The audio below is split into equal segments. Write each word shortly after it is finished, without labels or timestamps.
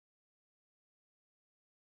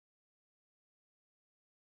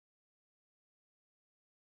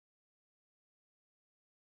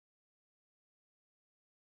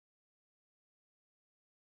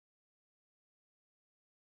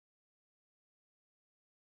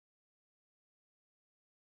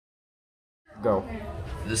Go.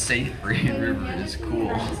 The St. Vrain River is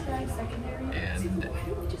cool, and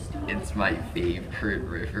it's my favorite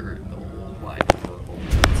river in the whole wide world.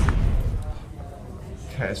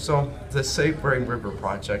 Okay, so the St. Vrain River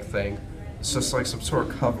project thing, it's just like some sort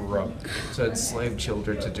of cover-up to enslave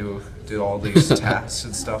children to do all these tasks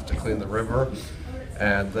and stuff to clean the river,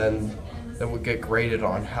 and then we get graded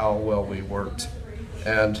on how well we worked.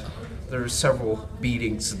 And there's several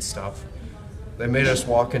beatings and stuff. They made us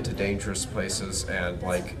walk into dangerous places and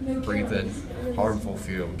like breathe in harmful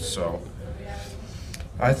fumes. So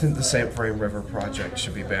I think the St. Vrain River project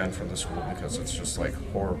should be banned from the school because it's just like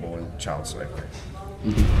horrible and child slavery.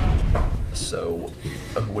 So,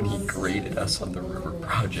 when he graded us on the river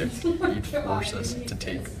project, he'd force us to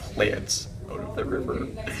take plants out of the river.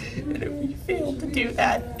 And if we failed to do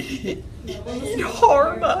that, he'd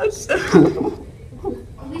harm us.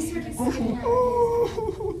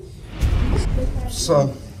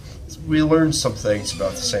 So, we learned some things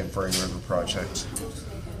about the St. Vrain River project.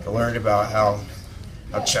 We learned about how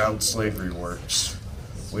child slavery works.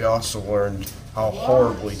 We also learned how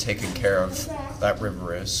horribly taken care of that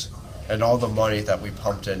river is, and all the money that we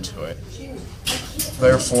pumped into it.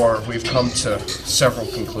 Therefore, we've come to several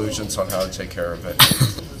conclusions on how to take care of it.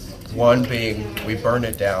 One being, we burn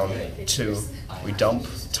it down. Two, we dump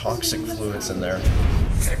toxic fluids in there.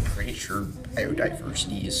 I'm pretty sure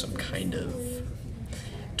biodiversity is some kind of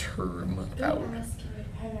term about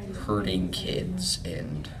hurting kids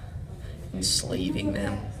and enslaving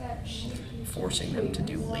them, forcing them to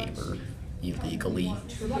do labor illegally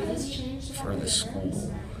for the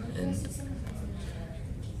school, and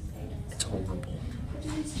it's horrible.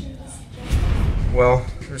 Well,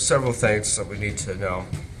 there's several things that we need to know.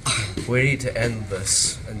 We need to end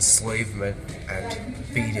this enslavement and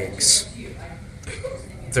beatings.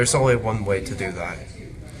 There's only one way to do that.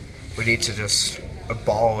 We need to just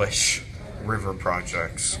abolish river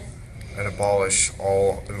projects and abolish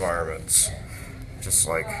all environments. Just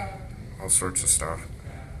like all sorts of stuff.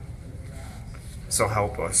 So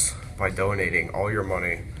help us by donating all your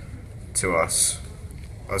money to us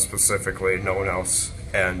specifically, no one else,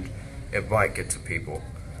 and it might get to people,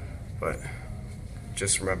 but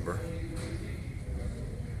just remember,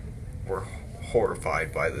 we're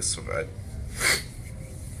horrified by this event.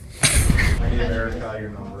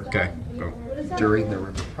 Okay, go. During the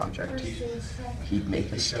river project, he'd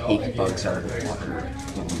make us take bugs out of the water,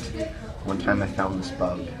 and one time I found this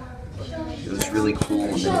bug. It was really cool,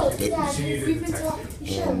 and then it bit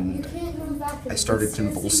me, and I started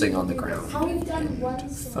convulsing on the ground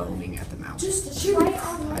and foaming at the mouth.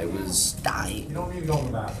 I was dying.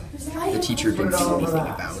 The teacher didn't do anything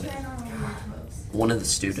about it. One of the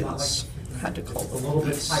students had to call the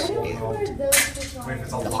police and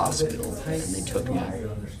the hospital, and they took me.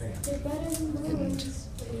 And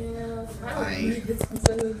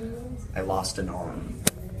I lost an arm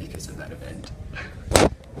because of that event.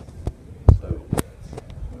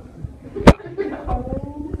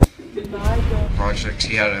 Project,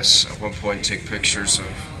 he had us at one point take pictures of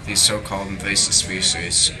these so-called invasive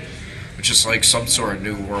species, which is like some sort of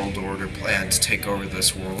new world order plan to take over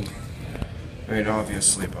this world. Made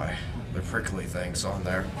obviously by the prickly things on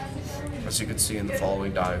there. As you can see in the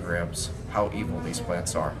following diagrams, how evil these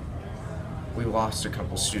plants are. We lost a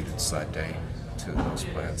couple students that day to those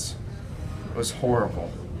plants. It was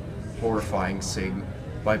horrible, horrifying seeing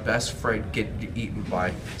my best friend get eaten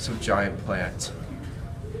by some giant plant.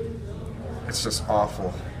 It's just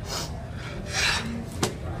awful.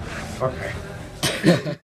 Okay.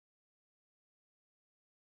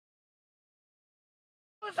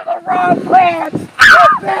 Those are the wrong plants!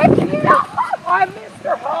 Come back here! I'm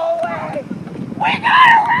Mr. Hallway! We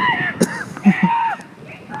gotta run him!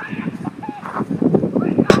 We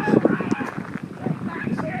gotta run him! Get back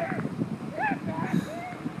here! Get back here!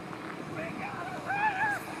 We gotta run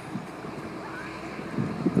him!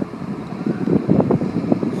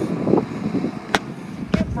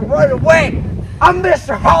 Get the right away! I'm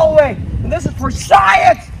Mr. Hallway, and this is for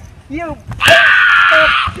science! You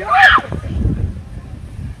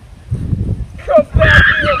Come back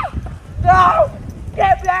here! No!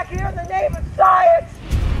 Get back here in the name of science!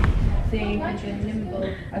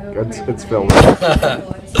 It's filmed.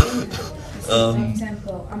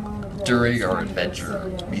 During our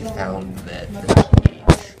adventure, we found that the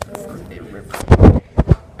pH for the river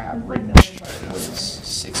average was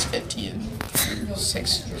 650 and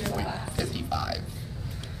 6.55.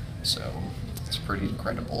 So it's pretty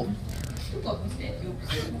incredible.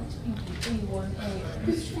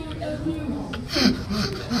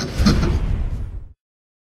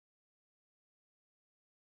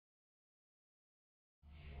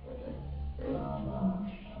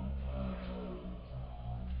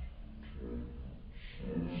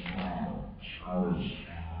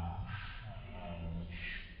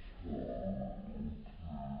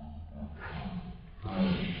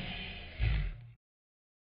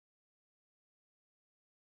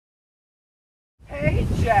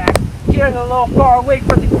 getting a little far away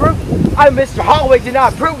from the group. I, Mr. Holloway, did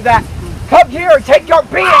not approve of that. Come here and take your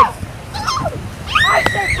beans. I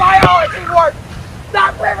see biology work.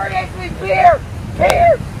 That river needs to be beer.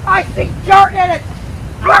 Here, I see dirt in it.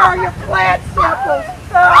 Where are your plant samples?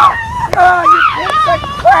 You piece of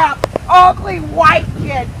crap. Ugly white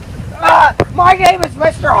kid. My name is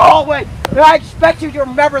Mr. Holloway, and I expect you to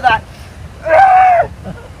remember that.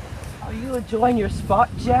 Are you enjoying your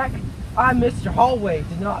spot, Jack? I, Mr. Holloway,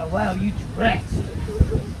 did not allow you to rest.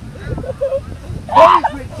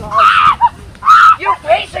 You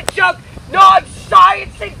piece of junk,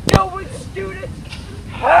 non-sciencing doing students!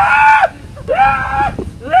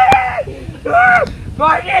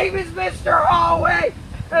 My name is Mr. Holloway,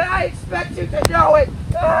 and I expect you to know it!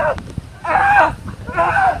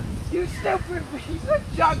 You stupid piece of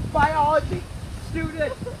junk biology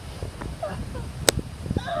student!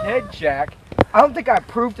 Hey, Jack, I don't think I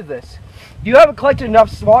approved of this. You haven't collected enough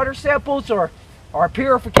slaughter samples or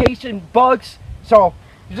purification bugs, so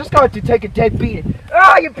you're just going to take a dead beating.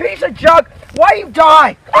 You piece of junk! Why you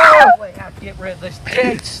die? We have to get rid of this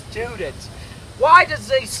dead students. Why does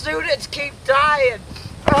these students keep dying?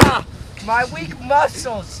 My weak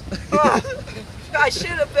muscles. I should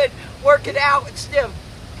have been working out instead of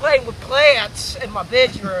playing with plants in my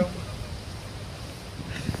bedroom.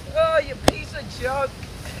 You piece of junk.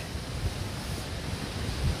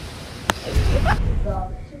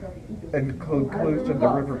 In conclusion, the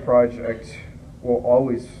river project will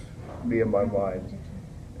always be in my mind.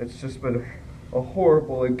 It's just been a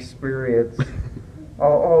horrible experience.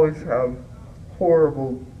 I'll always have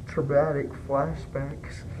horrible, traumatic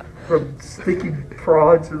flashbacks from sticking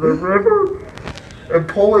prods in the river and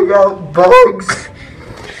pulling out bugs.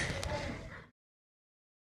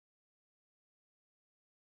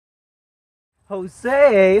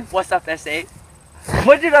 Jose! What's up, S8?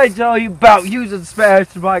 What did I tell you about using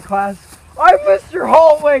Spanish in my class? I'm Mr.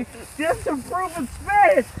 Holloway, just improving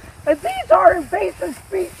Spanish, and these are invasive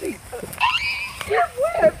species. Get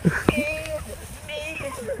with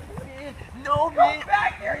No, me. Come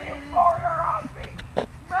back here, you corner on me,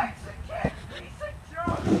 Mexican piece of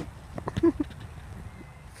junk.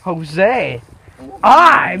 Jose,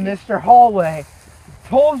 I, Mr. Holloway,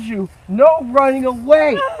 told you no running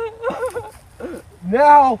away.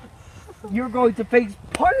 Now, you're going to face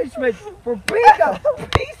punishment for being a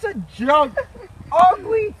piece of junk,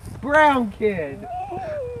 ugly brown kid.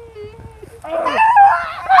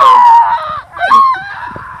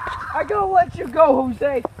 I gotta let you go,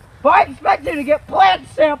 Jose, but I expect you to get plant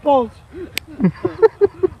samples.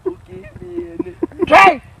 Okay, man.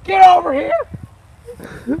 Okay, get over here.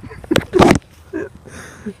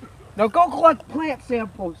 Now go collect plant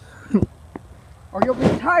samples, or you'll be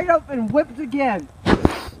tied up and whipped again.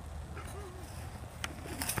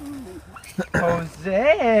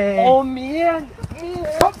 Jose! Oh man!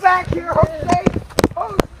 Come back here, Jose!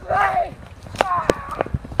 Jose!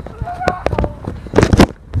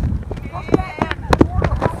 Come back!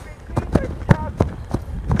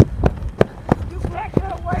 You can't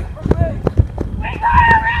get away from me! We got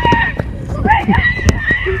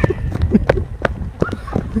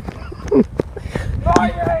My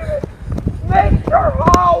name is Mr.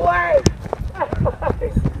 Holloway!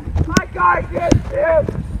 I gotta get him!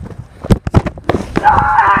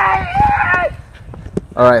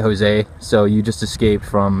 Alright, Jose, so you just escaped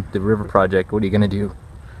from the river project. What are you gonna do?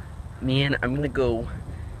 Man, I'm gonna go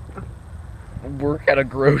work at a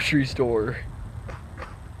grocery store.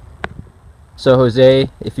 So, Jose,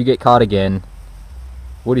 if you get caught again,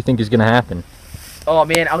 what do you think is gonna happen? Oh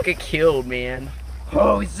man, I'll get killed, man.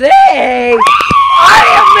 Jose! I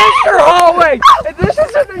am Mr. Holloway! And this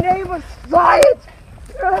is in the name of science!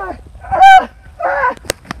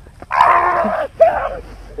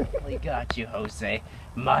 We got you, Jose.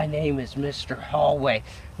 My name is Mr. Holloway.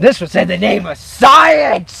 This was in the name of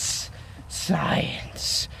science!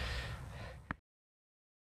 Science.